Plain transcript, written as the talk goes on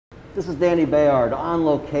This is Danny Bayard on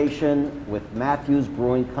location with Mathews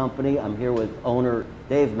Brewing Company. I'm here with owner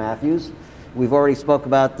Dave Mathews. We've already spoke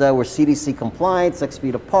about we're CDC compliant, 6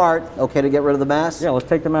 feet apart. Okay to get rid of the mask? Yeah, let's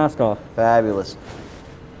take the mask off. Fabulous.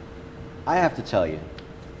 I have to tell you,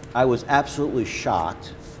 I was absolutely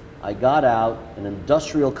shocked. I got out an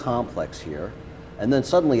industrial complex here, and then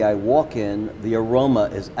suddenly I walk in, the aroma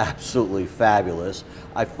is absolutely fabulous.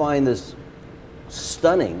 I find this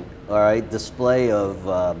stunning, all right, display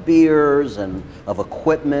of beers and of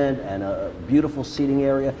equipment and a beautiful seating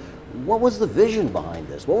area. What was the vision behind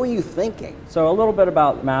this? What were you thinking? So a little bit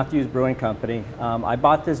about Mathews Brewing Company. I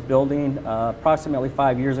bought this building approximately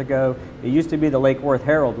 5 years ago. It used to be the Lake Worth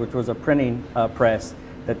Herald, which was a printing press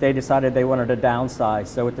that they decided they wanted to downsize.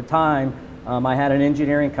 So at the time, I had an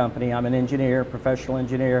engineering company. I'm an engineer, professional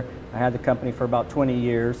engineer. I had the company for about 20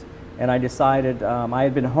 years. And I decided, I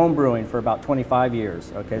had been home brewing for about 25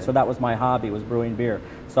 years, okay? So that was my hobby, was brewing beer.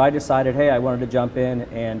 So I decided, hey, I wanted to jump in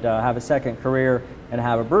and have a second career and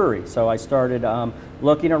have a brewery. So I started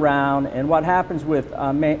looking around, and what happens with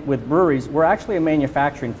breweries, we're actually a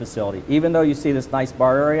manufacturing facility. Even though you see this nice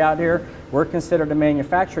bar area out here, we're considered a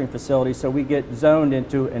manufacturing facility, so we get zoned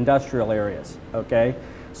into industrial areas, okay?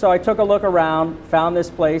 So I took a look around, found this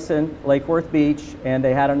place in Lake Worth Beach, and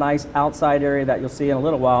they had a nice outside area that you'll see in a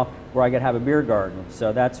little while where I could have a beer garden.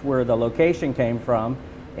 So that's where the location came from,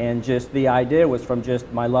 and just the idea was from just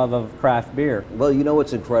my love of craft beer. Well, you know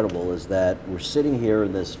what's incredible is that we're sitting here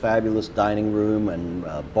in this fabulous dining room and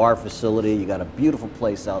bar facility. You got a beautiful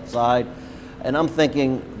place outside. And I'm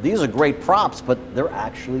thinking, these are great props, but they're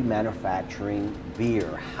actually manufacturing beer.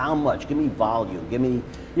 How much? Give me volume. Give me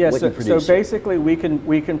what you produce. So basically, we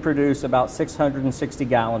can produce about 660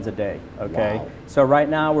 gallons a day. Okay. Wow. So right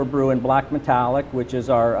now we're brewing Black Metallic, which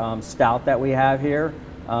is our stout that we have here.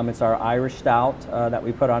 It's our Irish stout that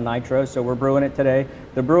we put on nitro. So we're brewing it today.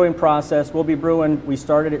 The brewing process, we'll be brewing. We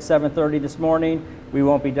started at 7:30 this morning. We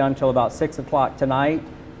won't be done till about 6 o'clock tonight.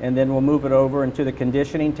 And then we'll move it over into the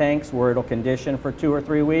conditioning tanks where it'll condition for 2 or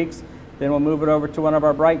 3 weeks. Then we'll move it over to one of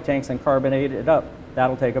our bright tanks and carbonate it up.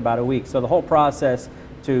 That'll take about a week. So the whole process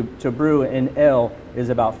to brew in ale is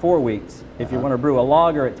about 4 weeks. If you want to brew a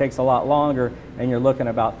lager, it takes a lot longer, and you're looking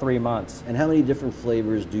about 3 months. And how many different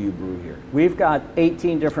flavors do you brew here? We've got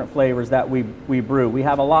 18 different flavors that we brew. We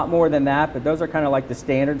have a lot more than that, but those are kind of like the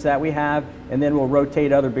standards that we have, and then we'll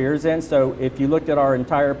rotate other beers in. So if you looked at our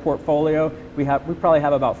entire portfolio, we probably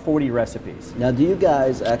have about 40 recipes. Now, do you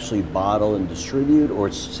guys actually bottle and distribute, or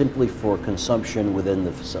it's simply for consumption within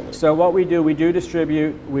the facility? So what we do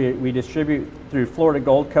distribute. We distribute through Florida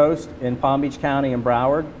Gold Coast in Palm Beach County and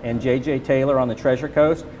Broward, and J.J. Taylor on the Treasure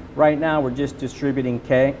Coast. Right now we're just distributing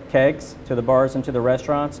kegs to the bars and to the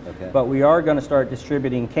restaurants, but we are going to start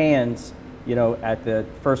distributing cans, you know, at the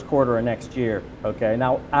first quarter of next year. Okay.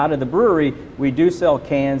 Now, out of the brewery, we do sell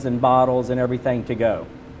cans and bottles and everything to go.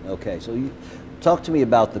 Okay, so talk to me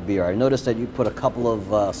about the beer. I noticed that you put a couple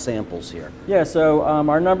of samples here. Yeah, so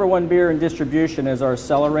our #1 beer in distribution is our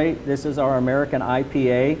Accelerate. This is our American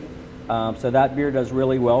IPA. So that beer does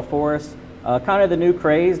really well for us. Kind of the new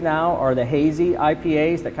craze now are the hazy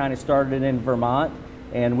IPAs that kind of started in Vermont,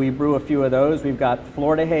 and we brew a few of those. We've got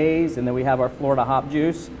Florida Haze, and then we have our Florida Hop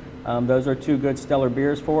Juice. Those are two good stellar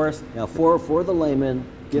beers for us. Now, for the layman,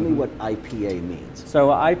 give me what IPA means. So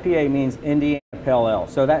IPA means Indiana Pale Ale.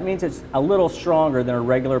 So that means it's a little stronger than a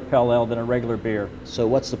regular Pale Ale, than a regular beer. So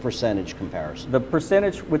what's the percentage comparison? The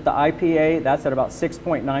percentage with the IPA, that's at about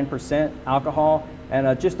 6.9% alcohol,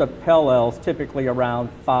 and just a Pale Ale is typically around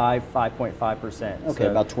 5.5%. Okay, so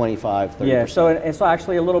about 25, 30%. Yeah, so it's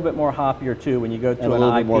actually a little bit more hoppier too when you go to an IPA. A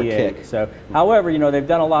little bit more kick. So, however, you know, they've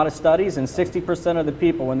done a lot of studies, and 60% of the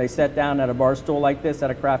people, when they sit down at a bar stool like this at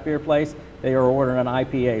a craft beer place, they are ordering an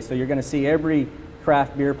IPA. So you're going to see every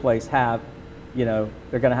craft beer place have, you know,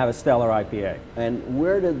 they're going to have a stellar IPA. And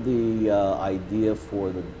where did the idea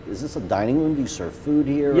for is this a dining room? Do you serve food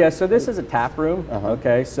here? Yeah, so this is a tap room.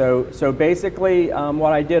 Okay, so basically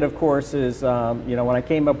what I did, of course, is, you know, when I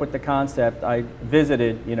came up with the concept, I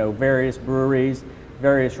visited, you know, various breweries,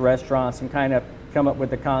 various restaurants, and kind of come up with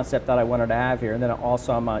the concept that I wanted to have here. And then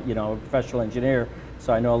also I'm a, you know, a professional engineer,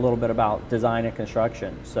 so I know a little bit about design and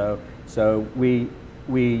construction. So we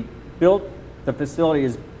built the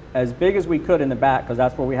facility as big as we could in the back, because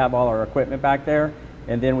that's where we have all our equipment back there.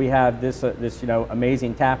 And then we have this you know,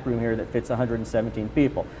 amazing tap room here that fits 117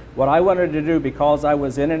 people. What I wanted to do, because I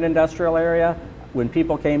was in an industrial area, when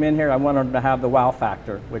people came in here, I wanted to have the wow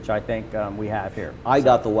factor, which I think we have here. I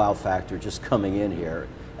got the wow factor just coming in here.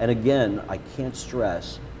 And again, I can't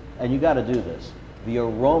stress, and you got to do this, the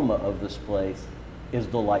aroma of this place is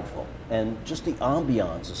delightful. And just the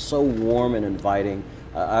ambiance is so warm and inviting.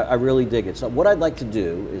 I really dig it. So what I'd like to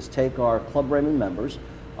do is take our Club Braman members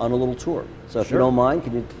on a little tour. So if you don't mind,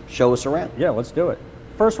 can you show us around? Yeah, let's do it.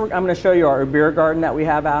 First, I'm going to show you our beer garden that we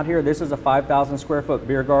have out here. This is a 5,000 square foot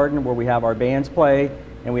beer garden where we have our bands play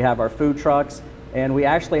and we have our food trucks, and we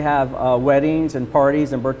actually have weddings and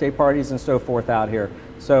parties and birthday parties and so forth out here.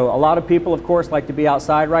 So a lot of people, of course, like to be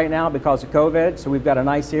outside right now because of COVID, so we've got a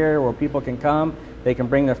nice area where people can come, they can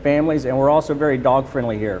bring their families, and we're also very dog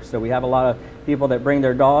friendly here. So we have a lot of people that bring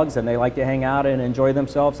their dogs and they like to hang out and enjoy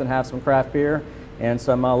themselves and have some craft beer and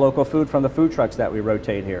some local food from the food trucks that we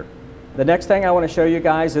rotate here. The next thing I want to show you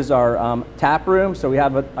guys is our tap room. So we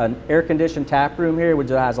have an air-conditioned tap room here, which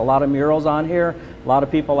has a lot of murals on here. A lot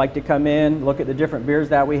of people like to come in, look at the different beers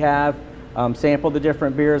that we have, sample the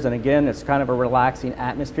different beers, and again, it's kind of a relaxing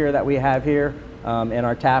atmosphere that we have here in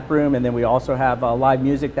our tap room. And then we also have live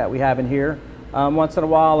music that we have in here once in a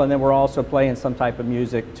while, and then we're also playing some type of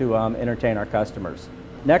music to entertain our customers.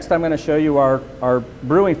 Next, I'm going to show you our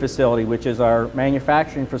brewing facility, which is our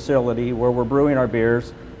manufacturing facility where we're brewing our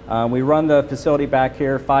beers. We run the facility back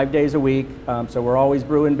here 5 days a week, so we're always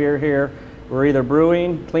brewing beer here. We're either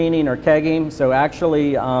brewing, cleaning, or kegging. So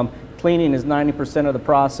actually, cleaning is 90% of the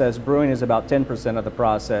process, brewing is about 10% of the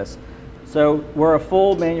process. So we're a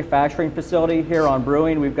full manufacturing facility here on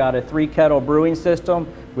brewing. We've got a 3-kettle brewing system,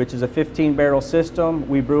 which is a 15-barrel system.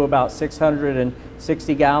 We brew about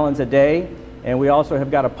 660 gallons a day. And we also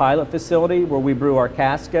have got a pilot facility where we brew our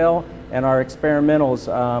cask ale and our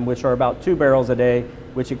experimentals, which are about 2 barrels a day,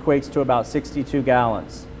 which equates to about 62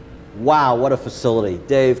 gallons. Wow, what a facility.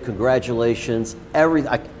 Dave, congratulations.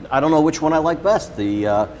 I don't know which one I like best.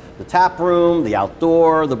 The tap room, the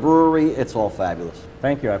outdoor, the brewery, it's all fabulous.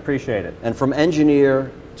 Thank you, I appreciate it. And from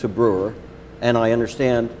engineer to brewer, and I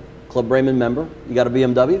understand Club Braman member, you got a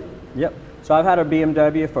BMW? Yep. So I've had a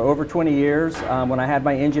BMW for over 20 years. When I had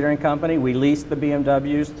my engineering company, we leased the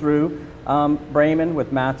BMWs through Braman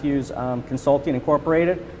with Mathews Consulting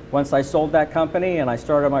Incorporated. Once I sold that company and I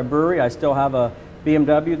started my brewery, I still have a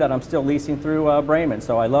BMW that I'm still leasing through Braman.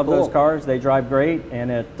 So I love those cars, they drive great,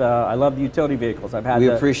 and I love the utility vehicles. We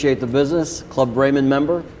appreciate the business, Club Braman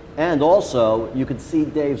member. And also, you could see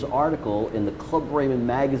Dave's article in the Club Braman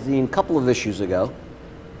magazine a couple of issues ago.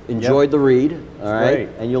 Enjoyed the read, all right? Great.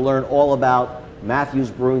 And you'll learn all about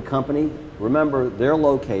Mathews Brewing Company. Remember, they're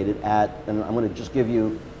located at, and I'm going to just give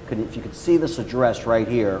you, if you could see this address right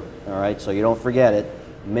here, all right, so you don't forget it,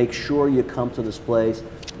 make sure you come to this place,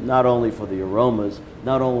 not only for the aromas,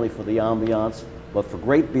 not only for the ambiance, but for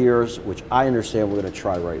great beers, which I understand we're going to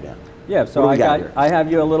try right now. Yeah, so I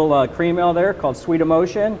have you a little cream ale there called Sweet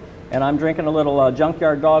Emotion, and I'm drinking a little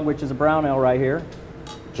Junkyard Dog, which is a brown ale right here.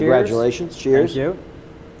 Cheers. Congratulations. Cheers. Thank you.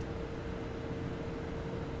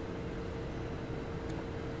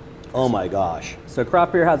 Oh my gosh. So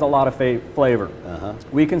craft beer has a lot of flavor.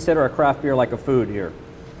 We consider a craft beer like a food here.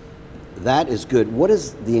 That is good. What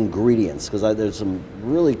is the ingredients? Because there's some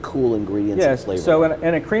really cool ingredients and flavor. So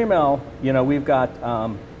in a cream ale, you know, we've got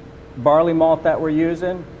barley malt that we're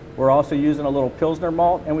using. We're also using a little Pilsner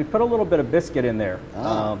malt, and we put a little bit of biscuit in there,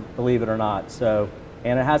 believe it or not. So,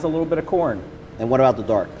 and it has a little bit of corn. And what about the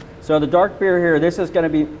dark? So the dark beer here, this is going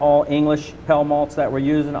to be all English pale malts that we're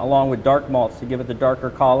using, along with dark malts to give it the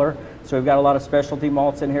darker color. So we've got a lot of specialty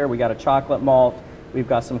malts in here. We got a chocolate malt, we've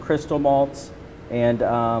got some crystal malts, and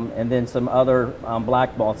then some other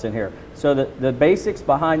black malts in here. So the basics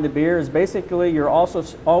behind the beer is basically you're also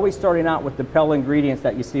always starting out with the pale ingredients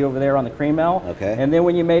that you see over there on the cream ale. Okay. And then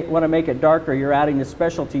when you want to make it darker, you're adding the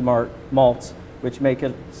specialty malts, which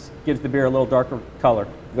gives the beer a little darker color.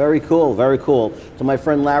 Very cool, very cool. To my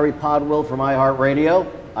friend Larry Podwell from iHeartRadio,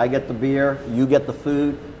 I get the beer, you get the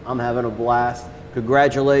food. I'm having a blast.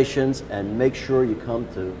 Congratulations, and make sure you come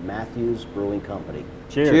to Mathews Brewing Company.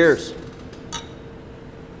 Cheers. Cheers.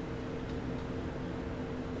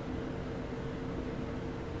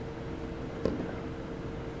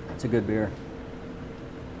 It's a good beer.